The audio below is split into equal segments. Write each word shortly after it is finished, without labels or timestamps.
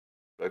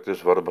Like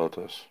this, what about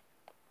us?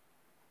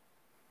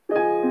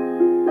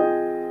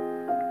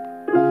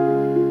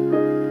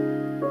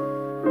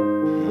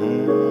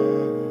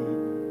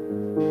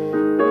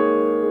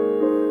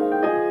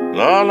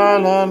 La la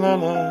la la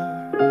la,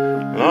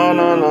 la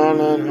la la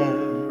la la,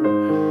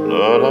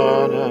 la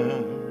la la, la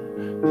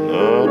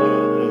la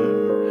la.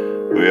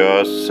 We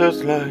are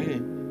satellites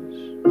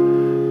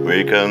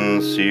we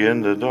can see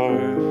in the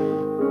dark.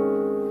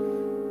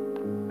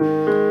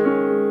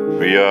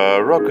 We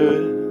are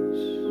rockets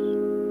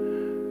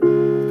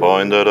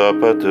pointed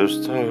up at the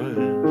stars.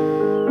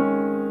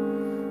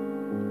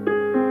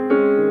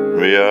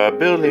 We are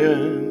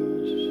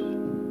billions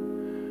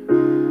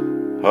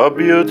of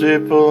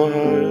beautiful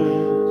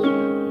hearts,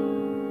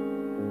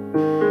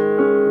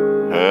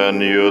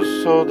 and you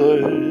sold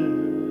us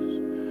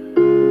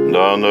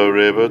down the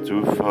river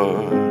too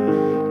far.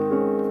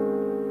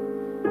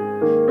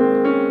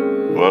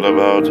 What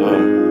about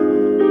us?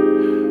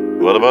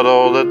 What about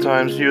all the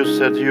times you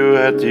said you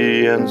had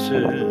the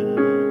answer?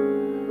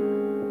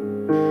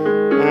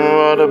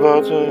 What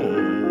about us?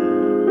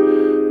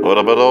 What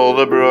about all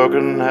the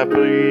broken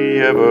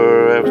happily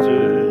ever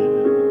after?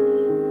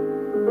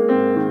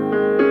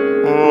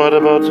 What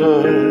about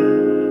us?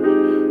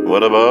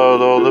 What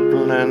about all the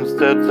plans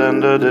that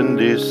ended in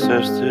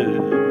disaster?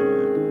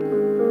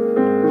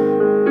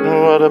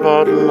 What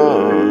about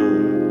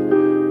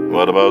love?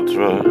 What about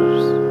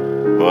trust?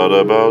 What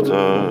about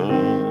us?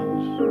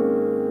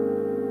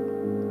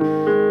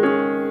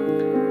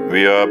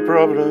 We are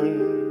problems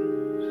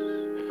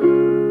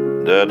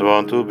that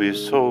want to be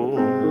solved.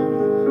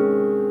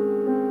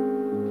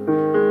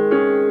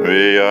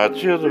 We are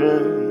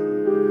children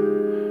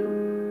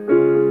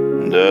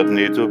that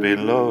need to be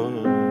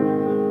loved.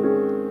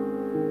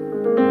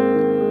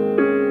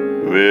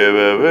 We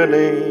were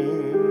willing,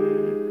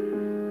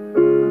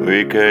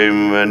 we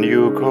came when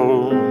you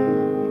called,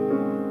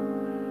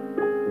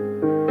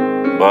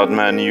 but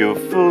man, you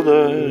fooled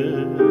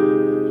us.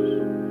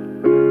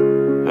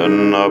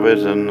 Enough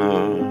is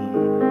enough.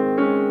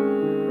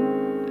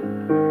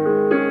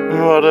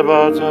 What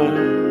about us?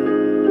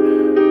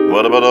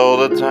 What about all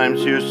the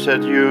times you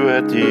said you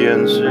had the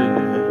answer?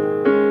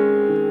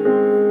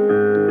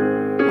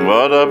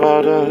 What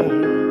about us?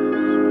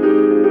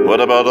 What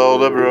about all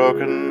the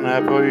broken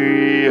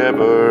happily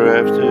ever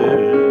after?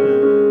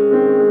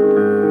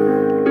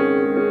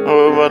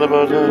 Oh, what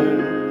about us?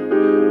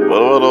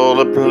 What about all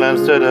the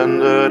plans that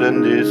ended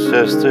in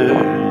disaster?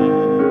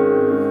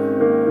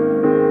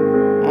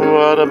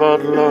 What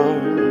about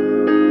love?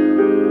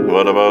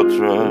 What about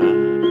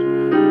trust?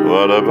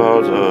 What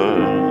about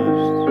us?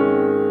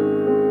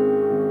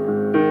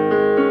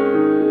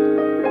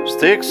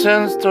 Sticks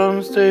and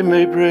stones, they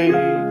may break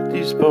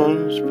these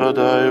bones, but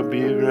I'll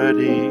be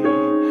ready.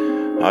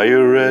 Are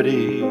you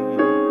ready?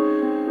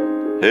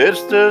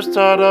 It's the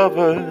start of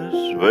us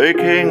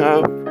waking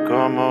up,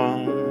 come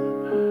on.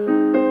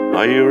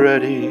 Are you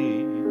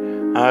ready?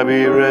 I'll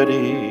be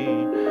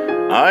ready.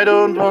 I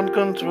don't want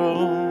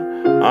control,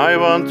 I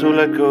want to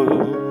let go.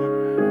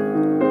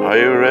 Are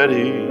you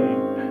ready?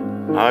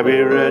 I'll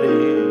be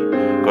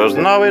ready. 'Cause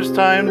now it's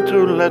time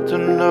to let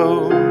them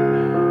know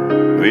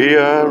we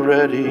are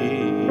ready.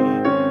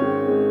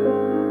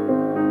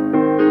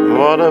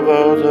 What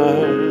about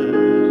us?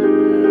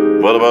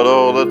 What about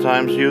all the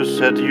times you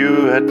said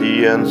you had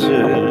the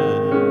answers?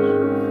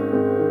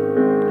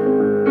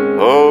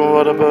 Oh,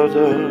 what about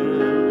us?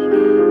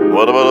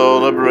 What about all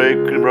the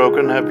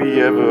broken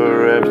happy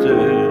ever after?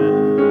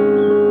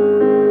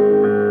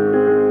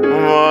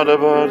 What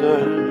about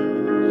us?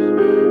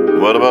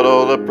 What about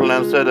all the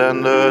plans that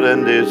ended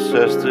in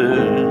disaster?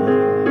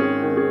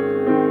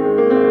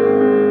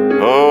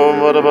 Oh,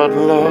 what about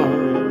love?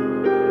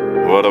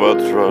 What about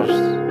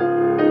trust?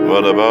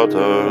 What about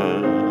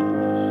us?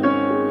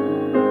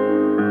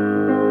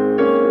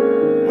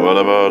 What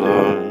about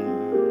us?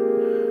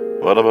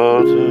 What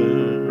about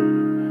us?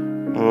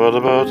 What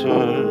about us?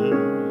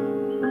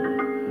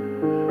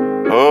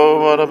 Oh,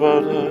 what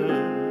about us?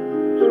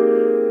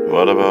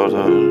 What about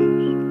us?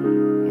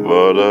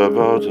 What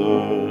about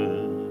us?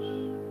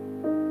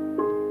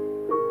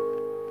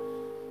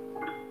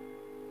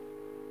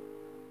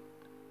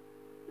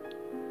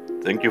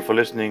 Thank you for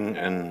listening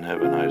and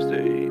have a nice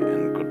day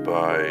and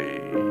goodbye.